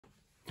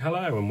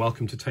Hello and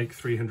welcome to take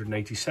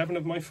 387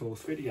 of my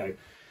fourth video.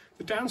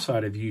 The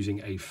downside of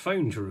using a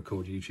phone to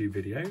record YouTube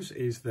videos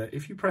is that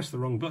if you press the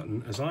wrong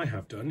button, as I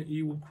have done,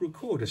 you will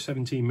record a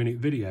 17-minute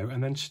video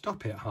and then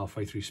stop it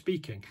halfway through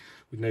speaking.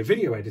 With no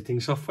video editing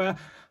software,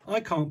 I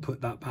can't put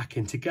that back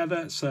in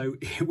together, so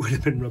it would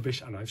have been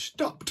rubbish and I've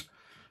stopped.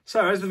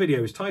 So as the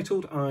video is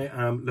titled, I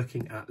am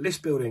looking at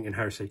list building in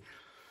Heresy.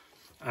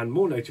 And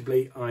more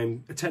notably,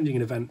 I'm attending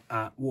an event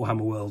at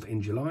Warhammer World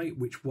in July,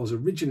 which was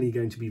originally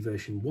going to be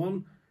version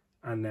 1,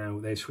 and now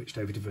they've switched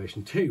over to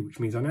version 2, which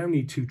means I now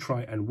need to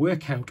try and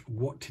work out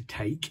what to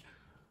take.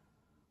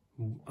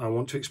 I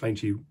want to explain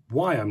to you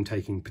why I'm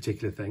taking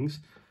particular things,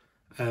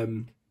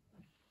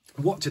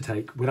 what to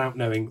take without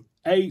knowing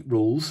A,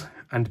 rules,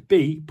 and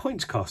B,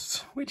 points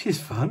costs, which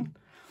is fun.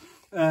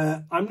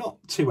 I'm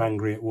not too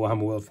angry at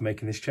Warhammer World for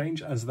making this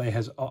change, as they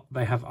have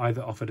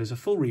either offered us a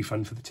full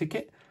refund for the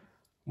ticket.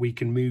 We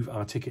can move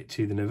our ticket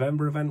to the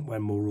November event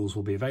when more rules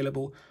will be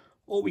available,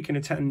 or we can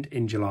attend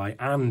in July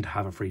and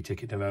have a free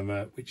ticket in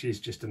November, which is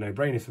just a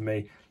no-brainer for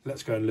me.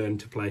 Let's go and learn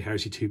to play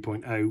Heresy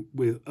 2.0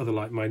 with other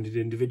like-minded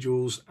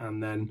individuals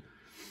and then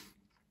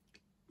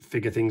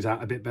figure things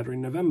out a bit better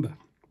in November.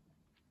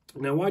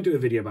 Now, why do a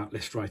video about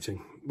list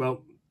writing?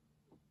 Well,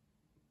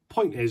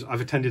 point is,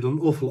 I've attended an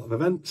awful lot of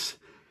events,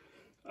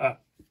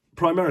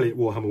 primarily at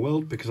Warhammer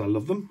World because I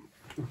love them.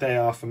 They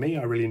are, for me,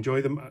 I really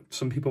enjoy them.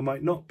 Some people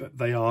might not, but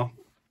they are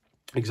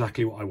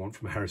exactly what I want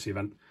from a Heresy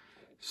event.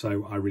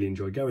 So I really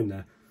enjoy going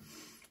there.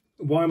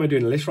 Why am I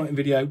doing a list writing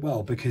video?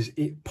 Well, because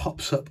it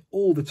pops up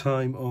all the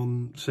time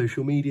on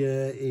social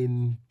media,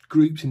 in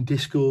groups, in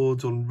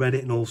Discords, on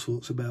Reddit and all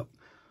sorts about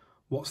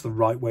what's the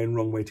right way and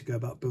wrong way to go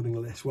about building a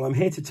list. Well, I'm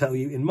here to tell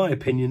you, in my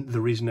opinion,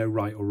 there is no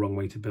right or wrong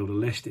way to build a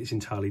list. It's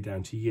entirely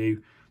down to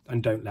you,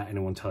 and don't let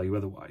anyone tell you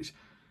otherwise.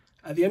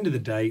 At the end of the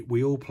day,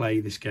 we all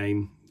play this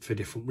game for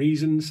different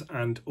reasons,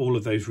 and all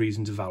of those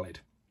reasons are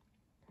valid.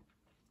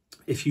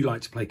 If you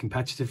like to play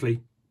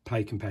competitively,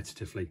 play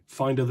competitively.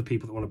 Find other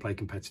people that want to play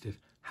competitive,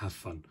 have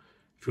fun.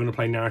 If you want to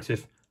play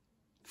narrative,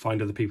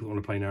 find other people that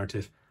want to play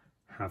narrative,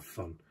 have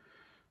fun.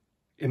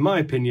 In my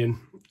opinion,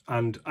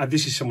 and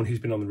this is someone who's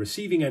been on the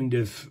receiving end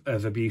of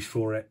abuse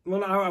for it.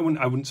 Well, I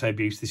wouldn't say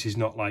abuse. This is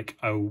not like,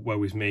 oh,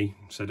 woe is me,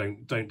 so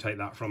don't take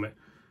that from it.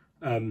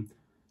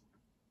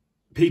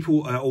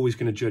 People are always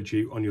going to judge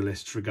you on your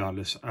lists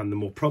regardless, and the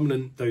more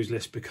prominent those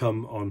lists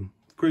become on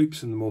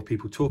groups and the more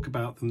people talk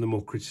about them, the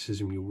more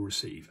criticism you will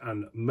receive.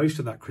 And most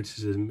of that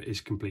criticism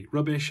is complete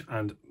rubbish,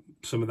 and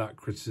some of that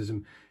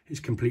criticism is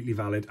completely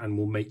valid and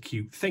will make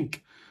you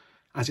think,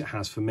 as it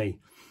has for me.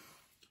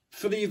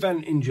 For the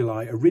event in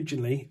July,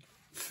 originally,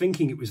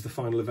 thinking it was the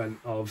final event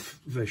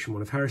of version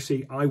 1 of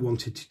Heresy, I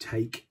wanted to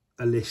take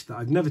a list that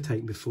I've never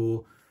taken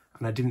before,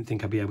 and I didn't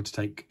think I'd be able to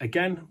take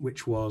again,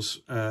 which was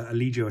a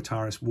Legio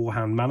Ataris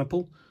Warhound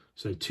Maniple.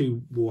 So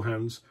 2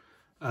 Warhounds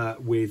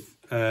with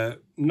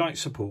Knight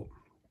support.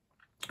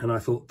 And I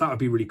thought that would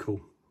be really cool.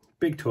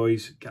 Big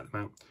toys, get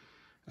them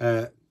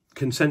out.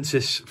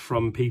 Consensus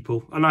from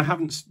people,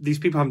 and these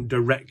people haven't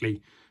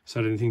directly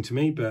said anything to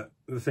me, but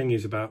the thing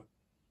is about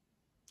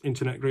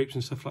internet groups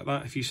and stuff like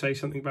that, if you say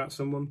something about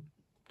someone,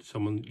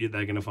 they're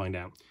going to find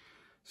out.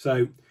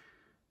 So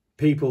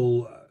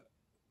people...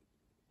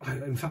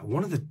 in fact,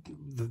 one of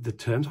the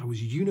terms, I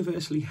was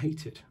universally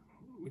hated,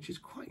 which is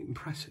quite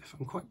impressive.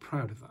 I'm quite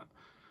proud of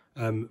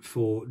that,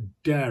 for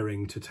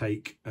daring to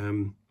take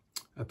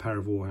a pair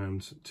of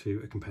Warhounds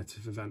to a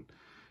competitive event.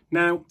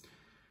 Now,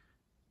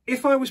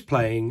 if I was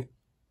playing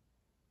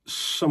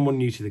someone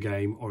new to the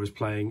game, or was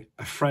playing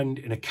a friend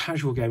in a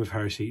casual game of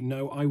Heresy,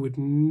 no, I would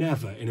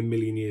never in a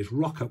million years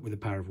rock up with a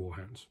pair of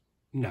Warhounds.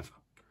 Never.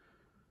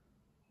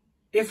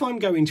 If I'm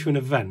going to an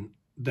event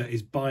that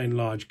is by and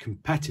large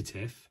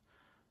competitive,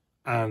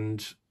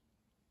 and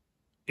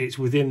it's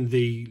within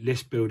the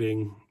list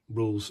building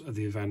rules of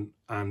the event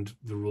and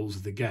the rules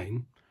of the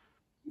game,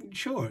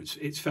 sure,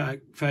 it's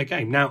fair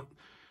game. Now,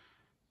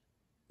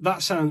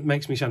 that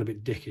makes me sound a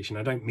bit dickish, and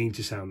I don't mean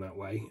to sound that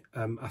way.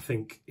 I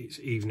think it's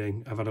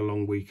evening. I've had a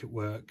long week at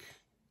work.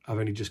 I've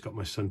only just got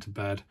my son to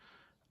bed,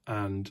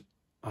 and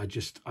I'm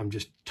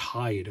just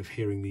tired of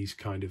hearing these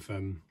kind of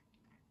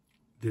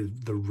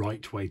the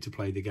right way to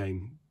play the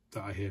game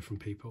that I hear from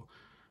people.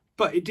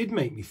 But it did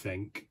make me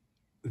think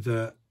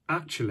that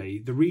actually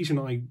the reason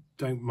I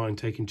don't mind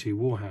taking 2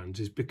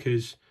 Warhounds is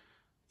because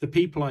the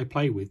people I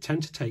play with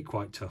tend to take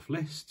quite tough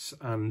lists,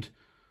 and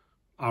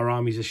our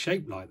armies are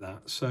shaped like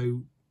that.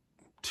 So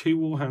 2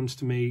 Warhounds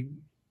to me,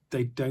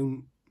 they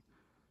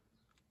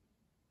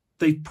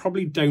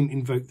probably don't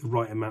invoke the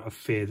right amount of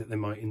fear that they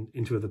might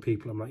into other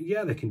people. I'm like,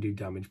 yeah, they can do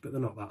damage, but they're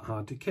not that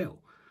hard to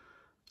kill.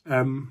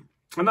 And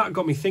that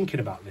got me thinking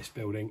about list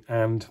building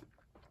and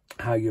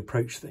how you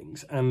approach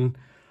things. And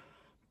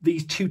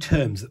these 2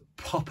 terms that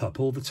pop up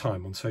all the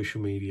time on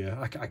social media,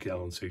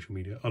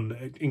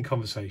 in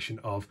conversation,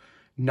 of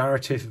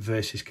narrative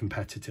versus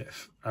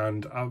competitive.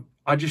 And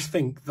I just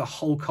think the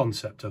whole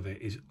concept of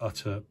it is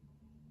utter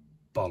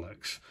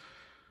bollocks.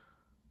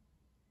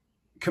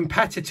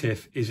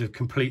 Competitive is a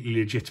completely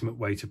legitimate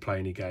way to play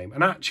any game.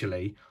 And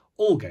actually,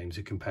 all games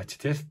are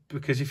competitive,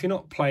 because if you're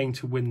not playing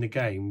to win the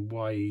game,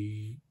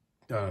 why...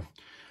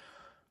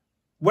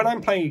 When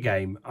I'm playing a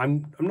game,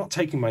 I'm not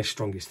taking my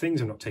strongest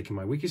things, I'm not taking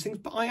my weakest things,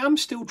 but I am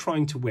still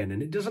trying to win.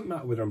 And it doesn't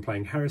matter whether I'm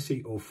playing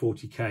Heresy or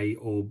 40k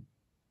or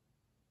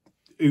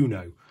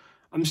Uno.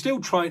 I'm still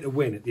trying to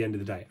win at the end of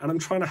the day, and I'm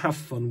trying to have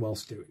fun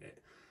whilst doing it.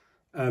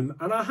 And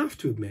I have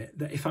to admit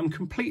that if I'm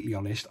completely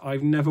honest,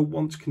 I've never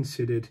once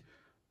considered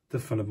the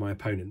fun of my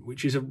opponent,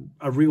 which is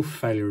a real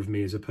failure of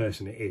me as a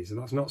person. It is,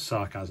 and that's not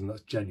sarcasm,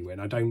 that's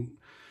genuine.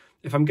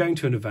 If I'm going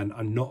to an event,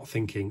 I'm not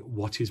thinking,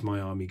 what is my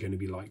army going to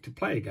be like to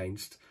play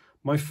against?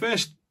 My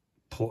first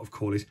port of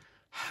call is,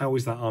 how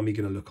is that army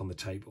going to look on the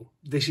table?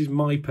 This is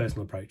my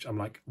personal approach. I'm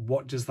like,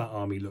 what does that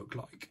army look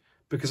like?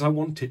 Because I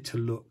want it to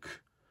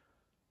look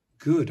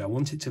good. I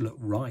want it to look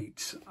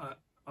right.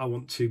 I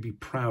want to be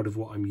proud of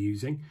what I'm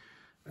using.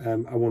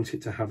 I want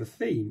it to have a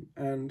theme.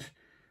 And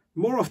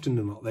more often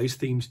than not, those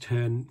themes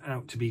turn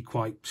out to be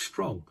quite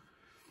strong.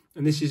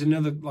 And this is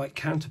another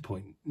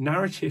counterpoint.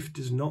 Narrative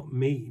does not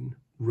mean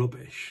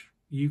rubbish.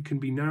 You can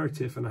be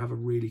narrative and have a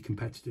really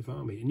competitive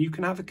army, and you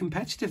can have a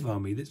competitive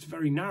army that's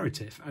very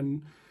narrative,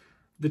 and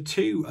the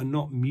two are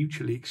not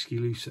mutually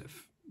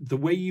exclusive. The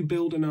way you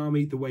build an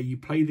army, the way you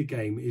play the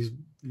game is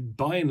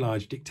by and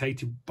large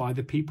dictated by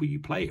the people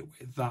you play it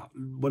with, that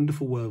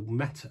wonderful word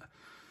meta.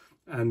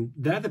 And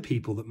they're the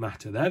people that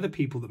matter. They're the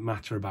people that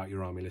matter about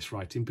your army list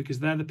writing, because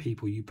they're the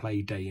people you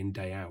play day in,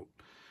 day out.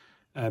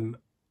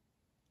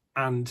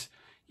 And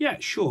yeah,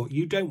 sure,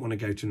 you don't want to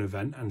go to an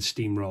event and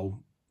steamroll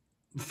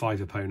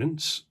 5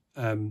 opponents,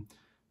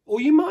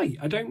 or you might,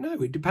 I don't know,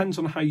 it depends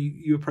on how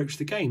you approach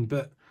the game.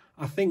 But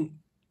I think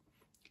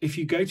if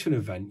you go to an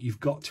event, you've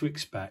got to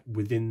expect,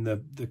 within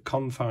the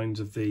confines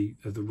of the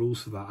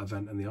rules for that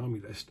event and the army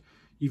list,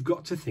 you've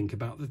got to think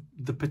about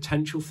the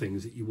potential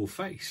things that you will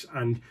face,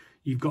 and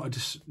you've got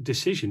a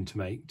decision to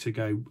make, to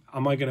go,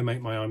 am I going to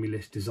make my army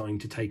list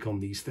designed to take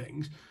on these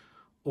things,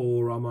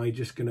 or am I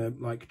just going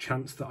to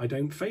chance that I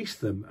don't face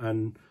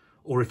them,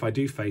 or if I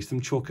do face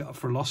them, chalk it up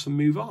for a loss and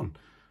move on.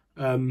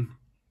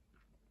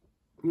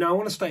 Now I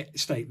want to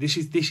state this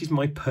is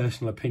my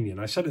personal opinion.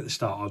 I said at the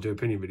start I'll do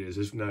opinion videos.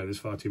 There's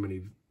far too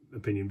many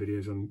opinion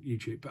videos on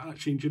YouTube. But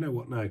actually, do you know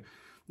what? No,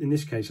 in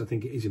this case, I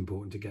think it is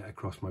important to get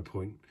across my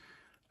point.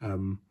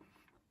 And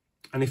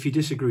if you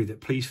disagree,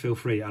 that please feel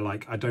free. I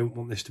don't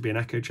want this to be an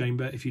echo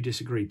chamber. If you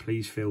disagree,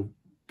 please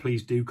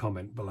do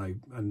comment below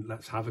and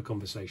let's have a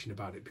conversation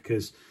about it,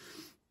 because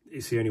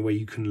it's the only way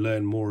you can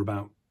learn more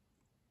about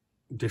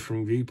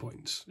differing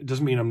viewpoints. It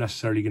doesn't mean I'm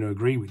necessarily going to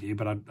agree with you,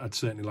 but I'd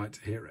certainly like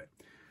to hear it.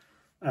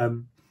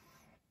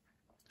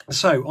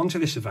 So onto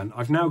this event,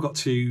 I've now got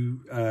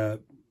to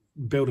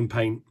build and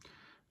paint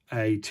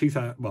a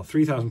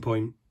 3,000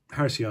 point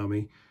Heresy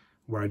army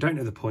where I don't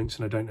know the points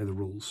and I don't know the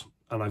rules,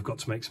 and I've got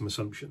to make some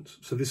assumptions.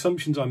 So the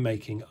assumptions I'm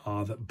making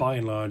are that by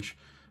and large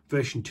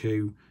version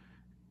 2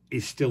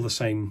 is still the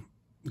same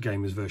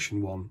game as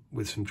version 1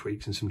 with some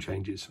tweaks and some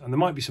changes, and there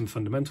might be some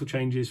fundamental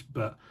changes,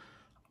 but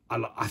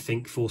I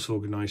think force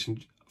organisation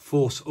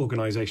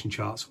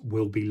charts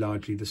will be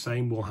largely the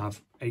same. We'll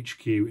have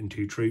HQ and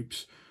 2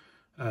 troops,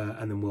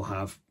 and then we'll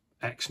have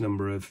X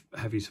number of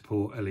heavy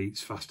support, elites,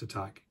 fast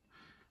attack,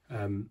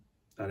 and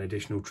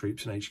additional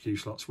troops and HQ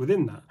slots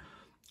within that.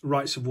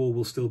 Rights of War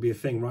will still be a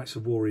thing. Rights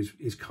of War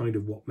is kind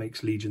of what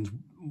makes legions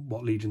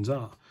what legions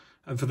are.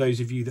 And for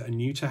those of you that are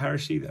new to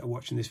Heresy that are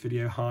watching this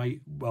video, hi,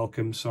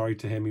 welcome. Sorry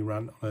to hear me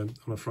rant on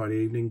a Friday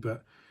evening,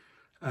 but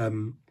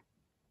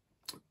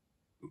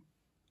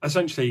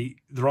essentially,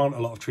 there aren't a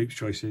lot of troops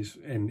choices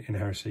in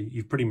Heresy.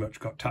 You've pretty much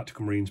got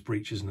tactical marines,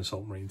 breaches, and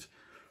assault marines,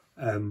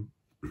 and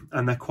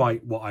they're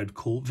quite what I'd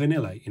call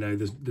vanilla.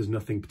 There's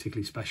nothing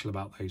particularly special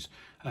about those.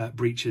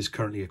 Breaches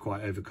currently are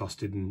quite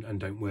overcosted and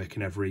don't work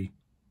in every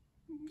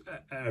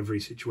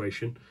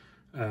situation.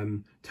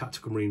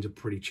 Tactical marines are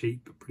pretty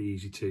cheap, but pretty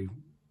easy to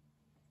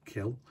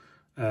kill,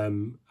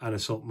 and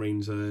assault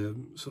marines are,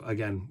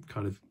 again,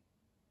 kind of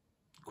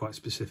quite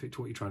specific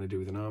to what you're trying to do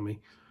with an army.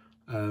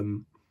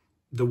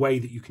 The way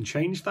that you can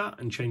change that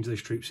and change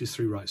those troops is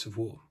through Rights of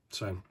War.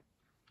 So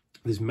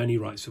there's many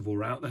Rights of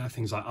War out there,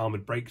 things like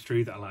Armoured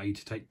Breakthrough that allow you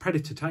to take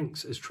Predator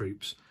tanks as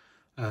troops,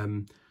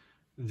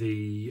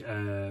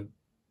 the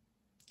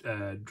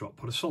Drop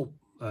Pod Assault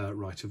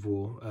Right of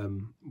War,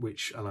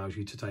 which allows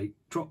you to take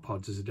drop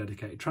pods as a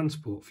dedicated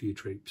transport for your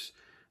troops.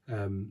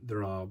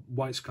 There are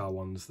White Scar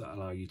ones that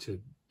allow you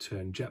to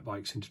turn jet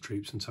bikes into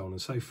troops and so on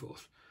and so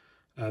forth.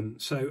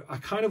 So I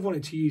kind of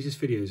wanted to use this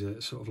video as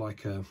a sort of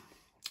like a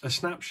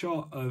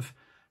snapshot of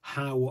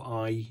how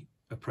I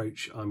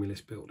approach army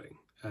list building.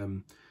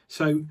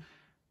 So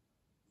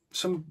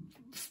some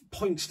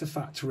points to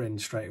factor in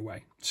straight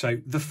away. So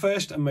the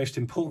first and most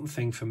important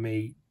thing for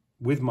me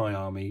with my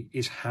army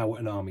is how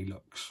an army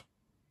looks.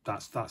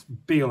 That's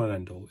be all and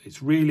end all.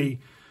 It's really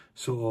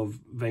sort of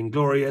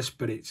vainglorious,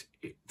 but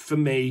for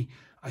me,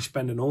 I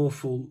spend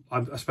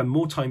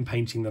more time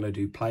painting than I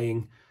do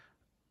playing,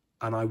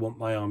 and I want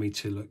my army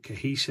to look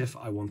cohesive.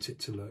 I want it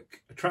to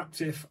look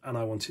attractive, and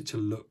I want it to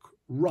look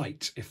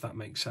right, if that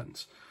makes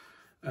sense.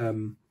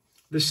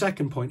 The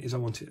second point is I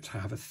want it to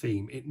have a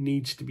theme. It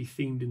needs to be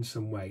themed in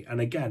some way.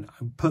 And again,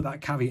 I put that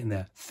caveat in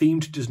there.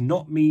 Themed does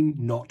not mean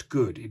not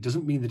good. It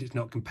doesn't mean that it's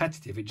not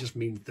competitive. It just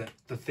means that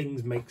the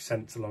things make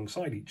sense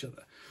alongside each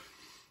other.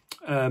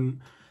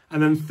 And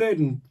then third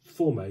and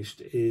foremost,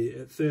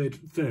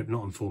 third,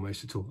 not and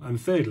foremost at all. And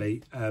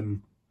thirdly,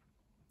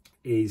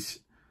 is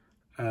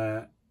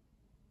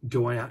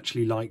do I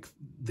actually like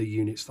the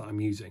units that I'm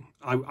using?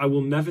 I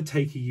will never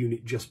take a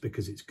unit just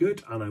because it's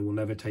good, and I will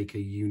never take a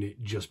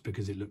unit just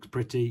because it looks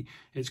pretty.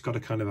 It's got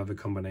to kind of have a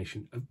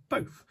combination of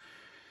both.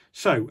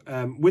 So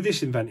with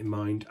this event in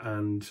mind,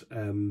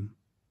 and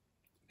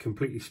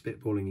completely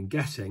spitballing and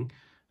guessing,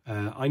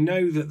 I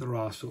know that there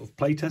are sort of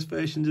playtest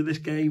versions of this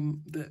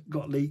game that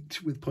got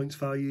leaked with points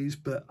values,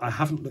 but I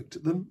haven't looked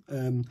at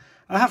them.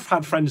 I have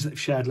had friends that have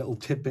shared little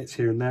tidbits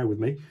here and there with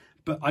me,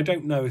 but I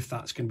don't know if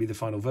that's going to be the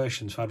final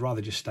version, so I'd rather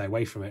just stay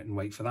away from it and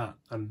wait for that.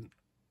 And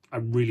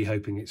I'm really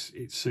hoping it's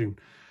soon.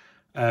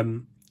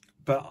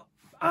 But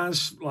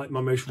as like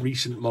my most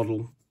recent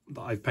model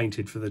that I've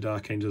painted for the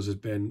Dark Angels has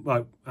been,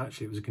 well,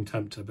 actually it was a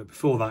Contemptor, but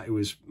before that it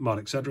was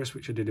Marduk Cedrus,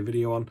 which I did a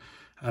video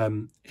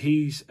on.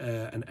 He's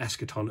an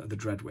Eschaton of the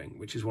Dreadwing,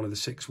 which is one of the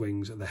 6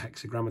 wings of the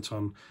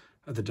Hexagrammaton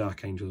of the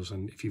Dark Angels.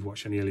 And if you've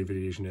watched any early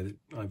videos, you know that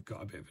I've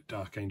got a bit of a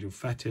Dark Angel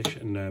fetish,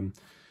 and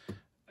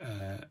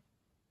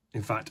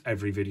in fact,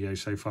 every video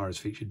so far has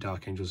featured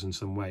Dark Angels in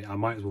some way. I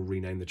might as well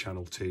rename the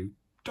channel to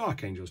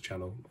Dark Angels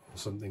channel or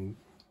something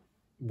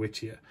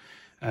wittier.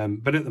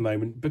 But at the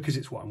moment, because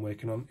it's what I'm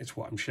working on, it's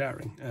what I'm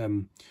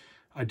sharing.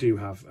 I do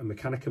have a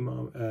Mechanicum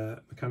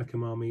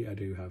army, I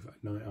do have a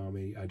Knight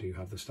army, I do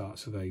have the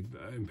starts of a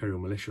Imperial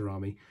Militia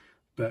army.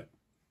 But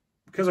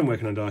because I'm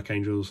working on Dark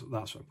Angels,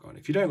 that's what I've got.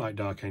 If you don't like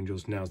Dark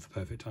Angels, now's the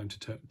perfect time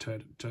to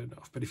turn it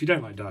off. But if you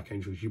don't like Dark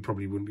Angels, you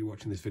probably wouldn't be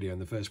watching this video in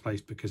the first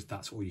place, because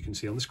that's all you can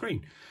see on the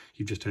screen.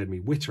 You've just heard me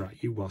witter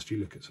at you whilst you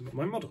look at some of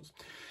my models.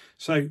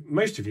 So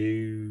most of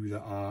you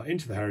that are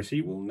into the Heresy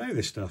will know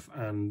this stuff,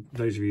 and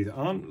those of you that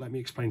aren't, let me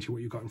explain to you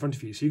what you've got in front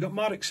of you. So you've got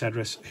Marduk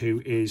Cedrus,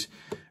 who is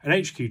an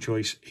HQ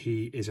choice.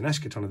 He is an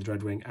Eschaton of the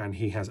Dreadwing, and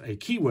he has a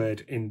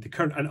keyword in the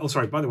current... And, oh,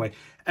 sorry, by the way,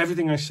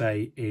 everything I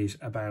say is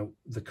about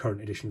the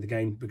current edition of the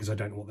game, because I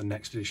don't know what the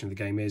next edition of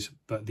the game is,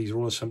 but these are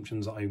all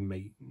assumptions that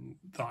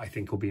I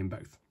think will be in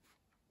both.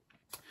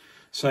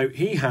 So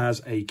he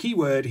has a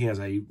keyword, he has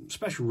a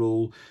special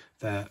rule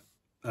that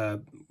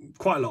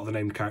quite a lot of the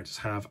named characters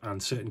have,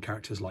 and certain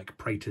characters like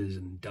Praetors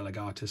and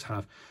Delegatus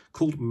have,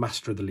 called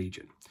Master of the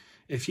Legion.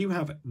 If you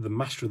have the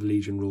Master of the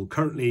Legion rule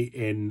currently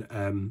in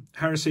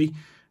Heresy,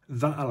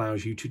 that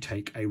allows you to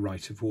take a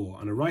Rite of War,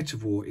 and a Rite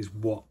of War is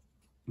what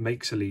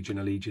makes a legion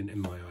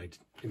in my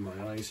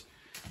eyes,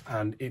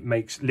 and it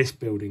makes list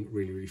building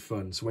really, really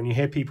fun. So when you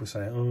hear people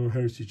say, oh,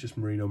 Heresy is just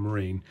Marine on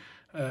Marine,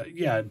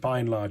 yeah, by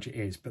and large it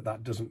is, but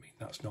that doesn't mean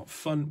that's not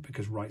fun,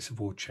 because Rites of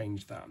War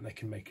changed that, and they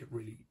can make it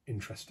really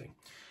interesting.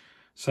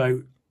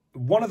 So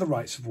one of the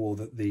Rites of War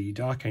that the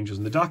Dark Angels,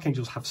 and the Dark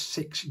Angels have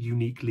 6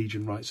 unique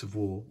Legion Rites of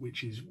War,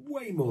 which is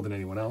way more than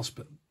anyone else,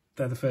 but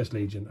they're the first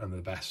Legion and they're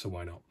the best, so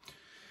why not?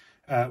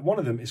 One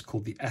of them is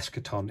called the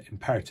Eschaton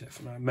Imperative,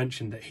 and I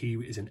mentioned that he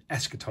is an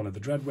Eschaton of the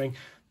Dreadwing.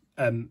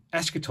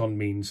 Eschaton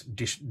means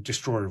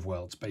destroyer of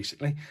worlds,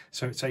 basically.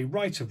 So it's a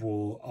Rite of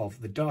War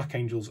of the Dark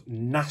Angels'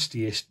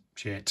 nastiest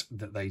shit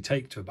that they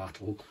take to a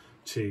battle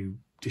to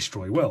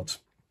destroy worlds.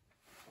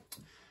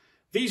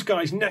 These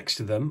guys next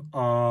to them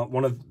are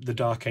one of the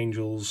Dark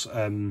Angels'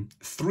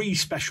 3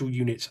 special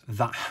units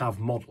that have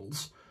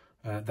models.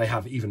 They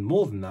have even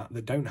more than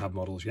that don't have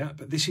models yet,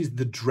 but this is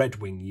the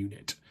Dreadwing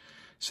unit.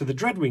 So the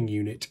Dreadwing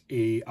unit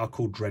are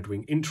called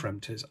Dreadwing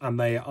Interemptors, and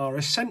they are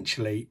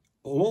essentially,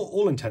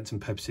 all intents and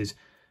purposes,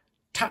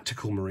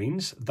 tactical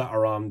Marines that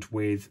are armed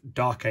with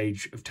Dark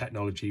Age of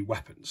technology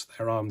weapons.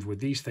 They're armed with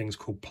these things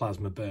called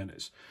plasma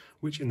burners,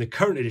 which in the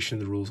current edition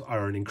of the rules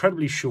are an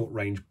incredibly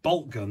short-range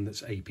bolt gun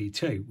that's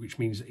AP2, which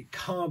means that it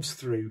carves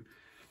through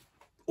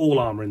all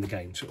armour in the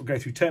game. So it'll go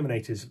through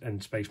Terminators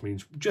and Space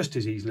Marines just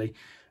as easily,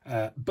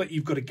 but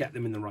you've got to get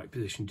them in the right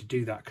position to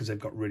do that, because they've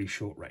got really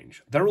short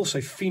range. They're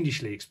also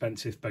fiendishly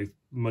expensive, both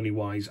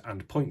money-wise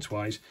and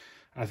points-wise.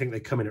 I think they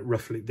come in at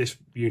roughly, this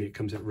unit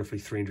comes in at roughly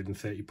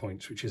 330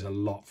 points, which is a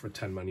lot for a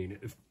 10-man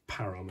unit of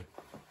power armour.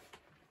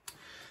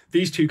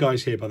 These 2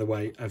 guys here, by the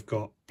way, have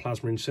got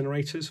plasma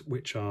incinerators,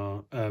 which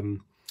are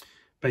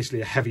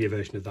basically a heavier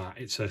version of that.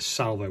 It's a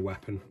salvo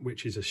weapon,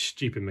 which is a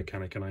stupid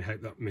mechanic, and I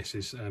hope that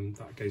misses,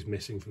 that goes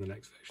missing from the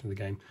next version of the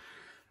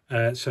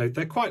game. So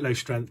they're quite low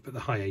strength, but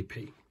they're high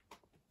AP.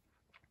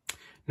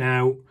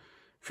 Now,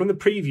 from the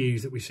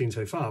previews that we've seen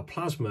so far,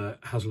 Plasma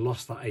has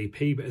lost that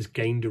AP, but has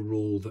gained a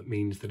rule that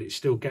means that it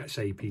still gets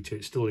AP to,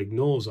 it still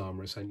ignores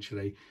armour,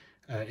 essentially,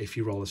 if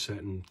you roll a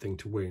certain thing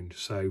to wound.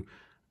 So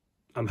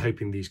I'm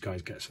hoping these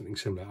guys get something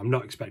similar. I'm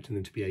not expecting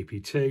them to be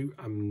AP2.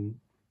 I'm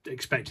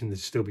expecting them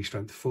to still be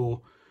Strength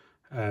 4.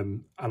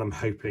 And I'm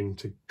hoping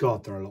to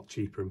God they're a lot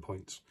cheaper in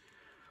points.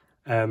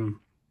 I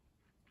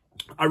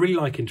really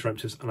like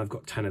Interrupters, and I've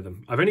got 10 of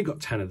them. I've only got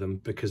 10 of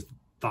them because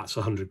that's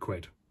 100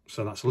 quid.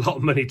 So that's a lot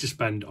of money to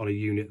spend on a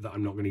unit that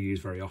I'm not going to use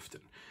very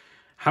often.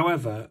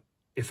 However,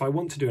 if I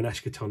want to do an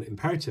Eschaton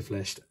imperative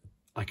list,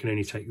 I can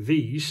only take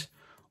these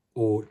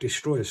or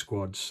destroyer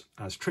squads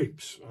as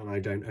troops, and I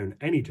don't own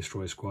any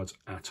destroyer squads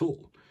at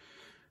all.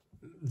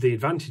 The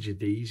advantage of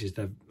these is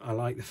that I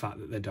like the fact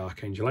that they're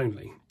Dark Angel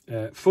only.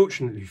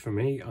 Fortunately for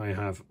me, I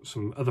have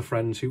some other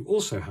friends who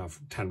also have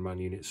 10-man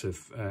units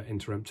of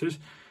Interrupters,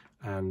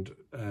 and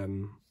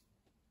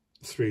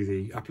through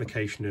the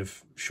application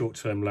of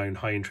short-term loan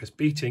high-interest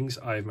beatings,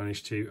 I've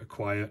managed to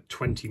acquire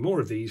 20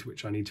 more of these,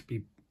 which I need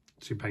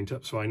to paint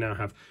up. So I now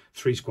have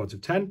 3 squads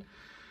of 10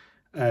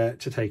 to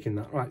take in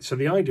that. Right, so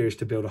the idea is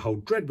to build a whole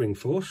Dreadwing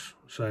force.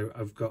 So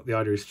I've got, the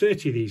idea is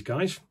 30 of these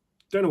guys.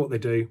 Don't know what they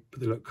do, but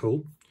they look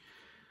cool.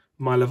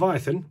 My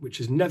Leviathan, which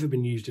has never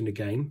been used in a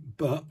game,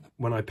 but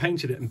when I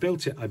painted it and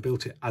built it, I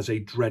built it as a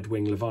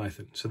Dreadwing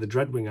Leviathan. So the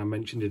Dreadwing I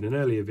mentioned in an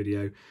earlier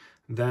video,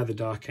 they're the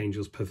Dark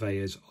Angels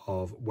purveyors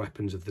of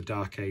weapons of the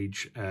Dark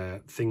Age,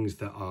 things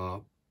that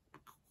are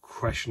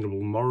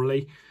questionable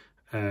morally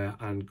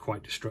and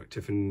quite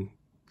destructive and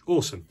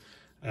awesome.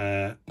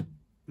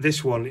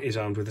 This one is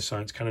armed with the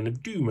Science Cannon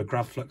of Doom, a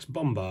Gravflux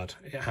Bombard.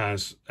 It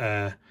has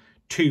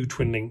 2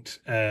 twin-linked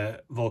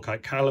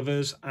Volkite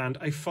Calivers and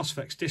a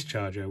Phosphex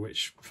Discharger,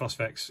 which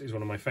Phosphex is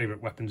one of my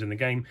favourite weapons in the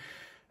game.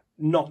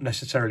 Not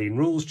necessarily in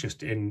rules,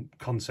 just in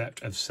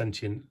concept of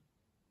sentient,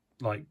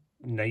 like,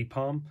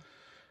 napalm.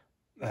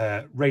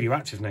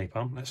 Radioactive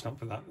napalm, let's not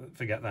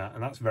forget that,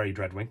 and that's very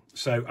Dreadwing.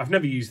 So I've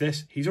never used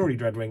this. He's already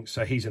Dreadwing,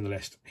 so he's in the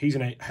list. He's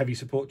a heavy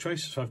support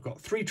choice, so I've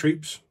got 3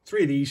 troops.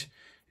 3 of these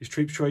is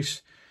troops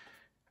choice,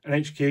 an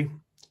HQ,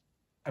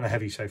 and a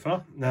heavy so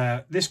far.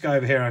 Now, this guy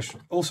over here I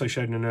also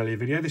showed in an earlier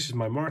video. This is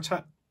my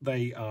Moritat.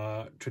 They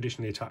are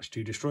traditionally attached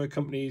to destroyer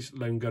companies,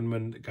 lone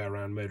gunmen that go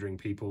around murdering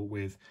people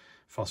with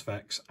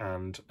Phosphex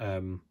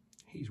and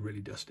he's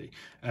really dusty.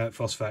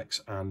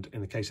 Phosphex, and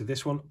in the case of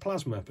this one,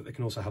 plasma, but they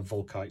can also have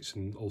Volkites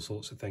and all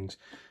sorts of things.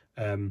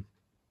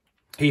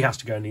 He has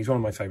to go, and he's one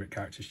of my favourite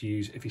characters to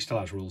use. If he still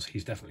has rules,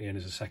 he's definitely in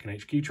as a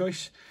second HQ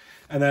choice.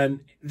 And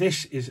then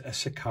this is a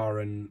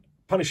Sakaran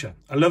Punisher.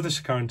 I love the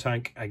Sakaran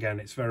tank. Again,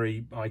 it's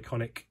very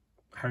iconic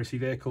Heresy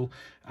vehicle,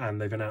 and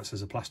they've announced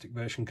there's a plastic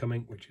version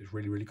coming, which is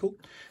really, really cool.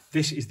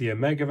 This is the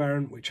Omega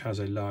variant, which has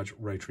a large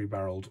rotary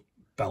barreled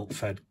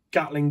belt-fed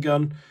Gatling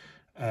gun.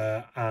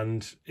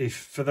 And if,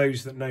 for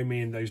those that know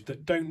me and those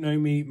that don't know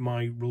me,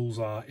 my rules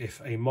are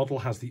if a model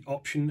has the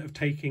option of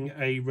taking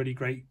a really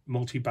great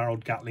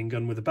multi-barreled Gatling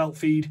gun with a belt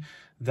feed,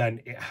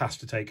 then it has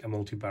to take a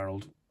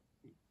multi-barreled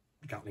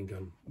Gatling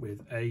gun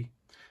with a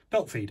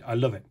belt feed. I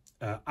love it.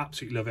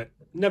 Absolutely love it.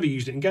 Never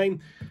used it in game,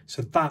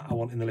 so that I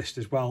want in the list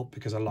as well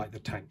because I like the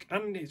tank,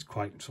 and it's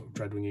quite sort of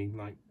Dreadwing-y,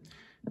 like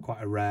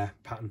quite a rare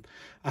pattern.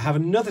 I have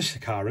another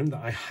Sakaran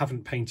that I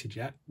haven't painted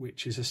yet,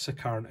 which is a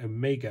Sakaran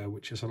Omega,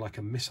 which is like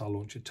a missile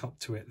launcher top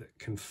to it that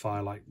can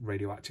fire like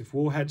radioactive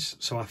warheads.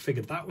 So I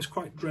figured that was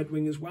quite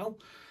Dreadwing as well.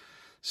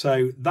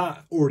 So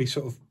that already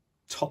sort of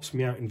tops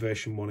me out in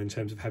version 1 in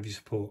terms of heavy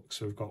support.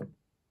 So we've got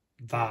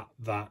that,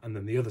 and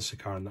then the other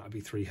Sakaran, that would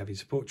be 3 heavy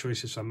support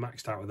choices. So I'm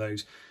maxed out with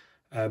those.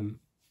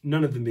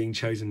 None of them being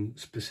chosen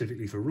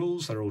specifically for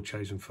rules. They're all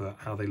chosen for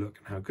how they look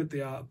and how good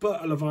they are.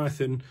 But a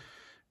Leviathan,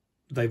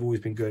 they've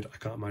always been good. I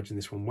can't imagine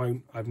this one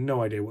won't. I have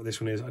no idea what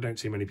this one is. I don't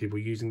see many people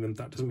using them.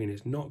 That doesn't mean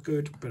it's not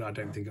good, but I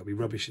don't think it'll be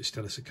rubbish. It's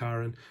still a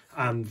Sakaran.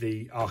 And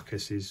the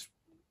Arcus is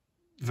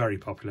very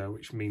popular,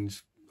 which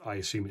means I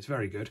assume it's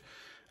very good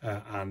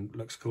and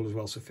looks cool as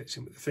well, so fits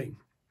in with the theme.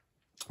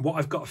 What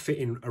I've got to fit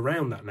in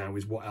around that now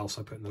is what else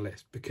I put in the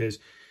list, because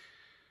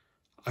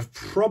I've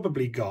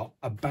probably got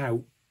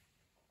about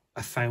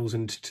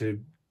 1,000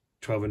 to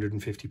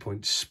 1,250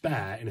 points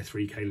spare in a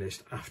 3K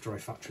list after I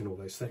factor in all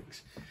those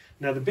things.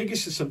 Now, the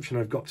biggest assumption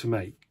I've got to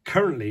make,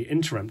 currently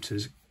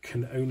Interrupters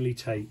can only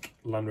take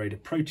Land Raider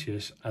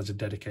Proteus as a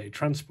dedicated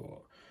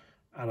transport.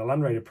 And a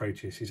Land Raider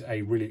Proteus is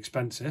A, really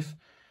expensive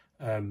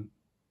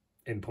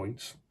in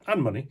points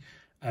and money,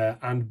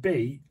 and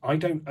B, I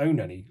don't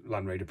own any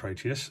Land Raider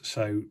Proteus,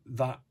 so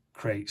that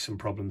creates some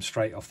problems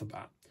straight off the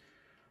bat.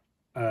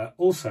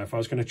 Also, if I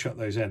was going to chuck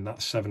those in,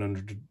 that's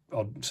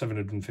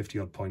 750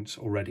 odd points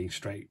already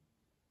straight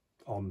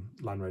on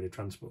Land Raider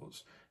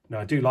transports. Now,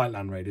 I do like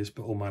Land Raiders,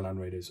 but all my Land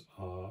Raiders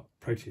are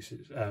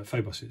Proteuses,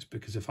 Phoboses,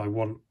 because if I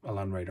want a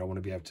Land Raider, I want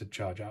to be able to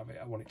charge out of it.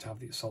 I want it to have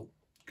the assault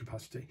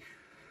capacity.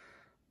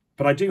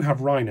 But I do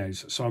have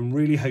Rhinos, so I'm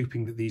really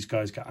hoping that these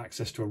guys get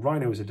access to a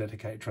Rhino as a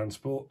dedicated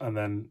transport, and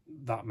then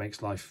that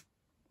makes life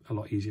a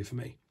lot easier for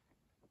me.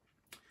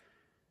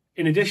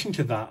 In addition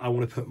to that, I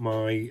want to put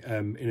my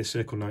Inner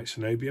Circle Knight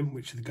Cenobium,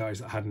 which are the guys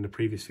that I had in the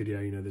previous video,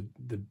 you know,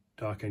 the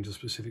Dark Angel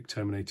specific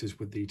Terminators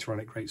with the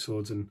Tyrannic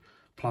Greatswords and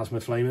Plasma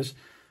Flamers.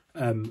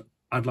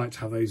 I'd like to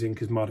have those in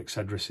because Marduk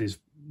Cedrus's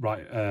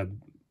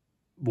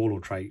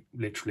Warlord trait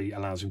literally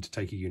allows him to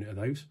take a unit of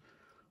those.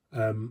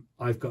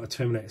 I've got a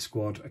Terminator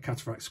squad, a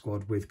Cataphracts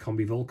squad with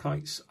Combi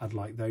Volkites. I'd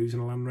like those in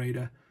a Land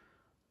Raider.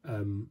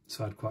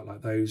 So I'd quite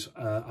like those.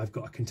 I've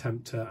got a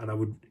Contemptor, and I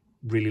would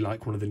really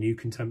like one of the new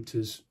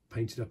Contemptors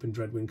painted up in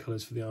Dreadwing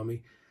colours for the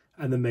army,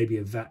 and then maybe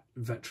a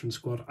veteran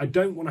squad. I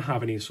don't want to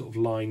have any sort of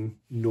line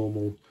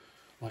normal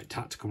like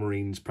tactical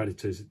marines,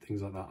 predators,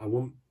 things like that. I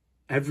want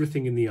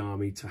everything in the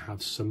army to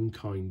have some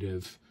kind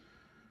of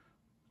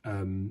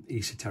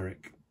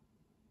esoteric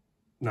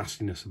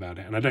nastiness about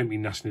it. And I don't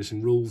mean nastiness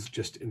in rules,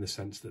 just in the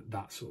sense that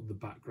that's sort of the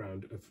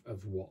background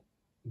of what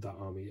that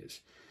army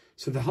is.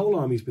 So the whole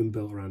army's been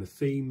built around a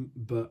theme,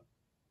 but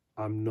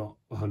I'm not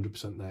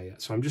 100% there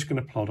yet. So I'm just going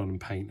to plod on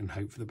and paint and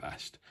hope for the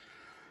best.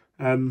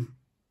 I'm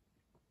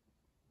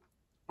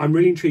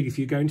really intrigued if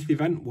you go into the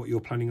event, what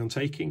you're planning on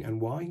taking and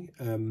why.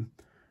 I'm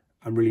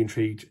really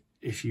intrigued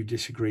if you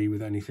disagree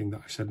with anything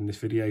that I've said in this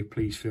video.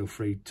 Please feel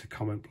free to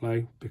comment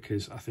below,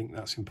 because I think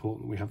that's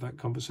important we have that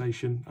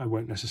conversation. I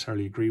won't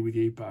necessarily agree with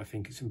you, but I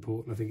think it's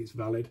important. I think it's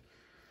valid.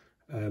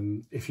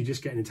 If you're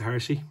just getting into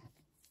Heresy,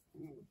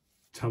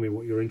 tell me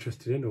what you're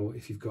interested in, or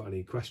if you've got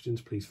any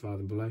questions, please fire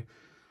them below.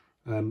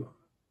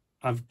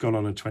 I've gone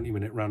on a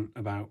 20-minute rant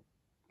about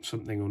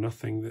something or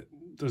nothing that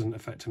doesn't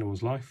affect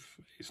anyone's life.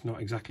 It's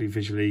not exactly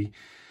visually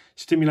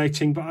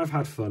stimulating, but I've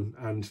had fun,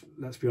 and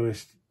let's be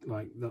honest,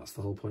 like, that's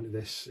the whole point of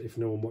this. If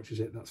no one watches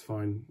it, that's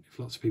fine. If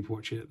lots of people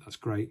watch it, that's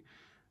great.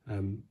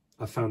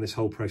 I've found this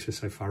whole process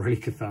so far really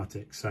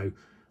cathartic, so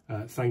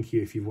thank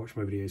you if you've watched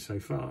my videos so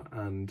far.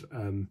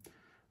 And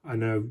I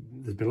know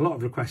there's been a lot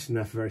of requests in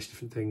there for various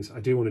different things.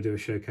 I do want to do a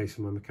showcase of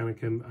my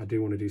Mechanicum. I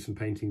do want to do some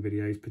painting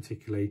videos,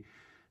 particularly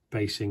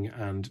basing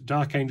and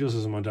Dark Angels,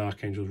 as my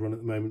Dark Angels run at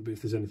the moment. But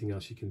if there's anything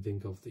else you can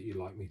think of that you'd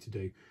like me to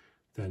do,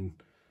 then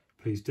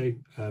please do.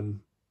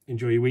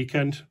 Enjoy your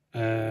weekend,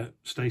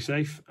 stay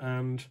safe,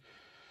 and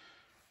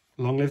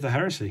long live the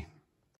Heresy.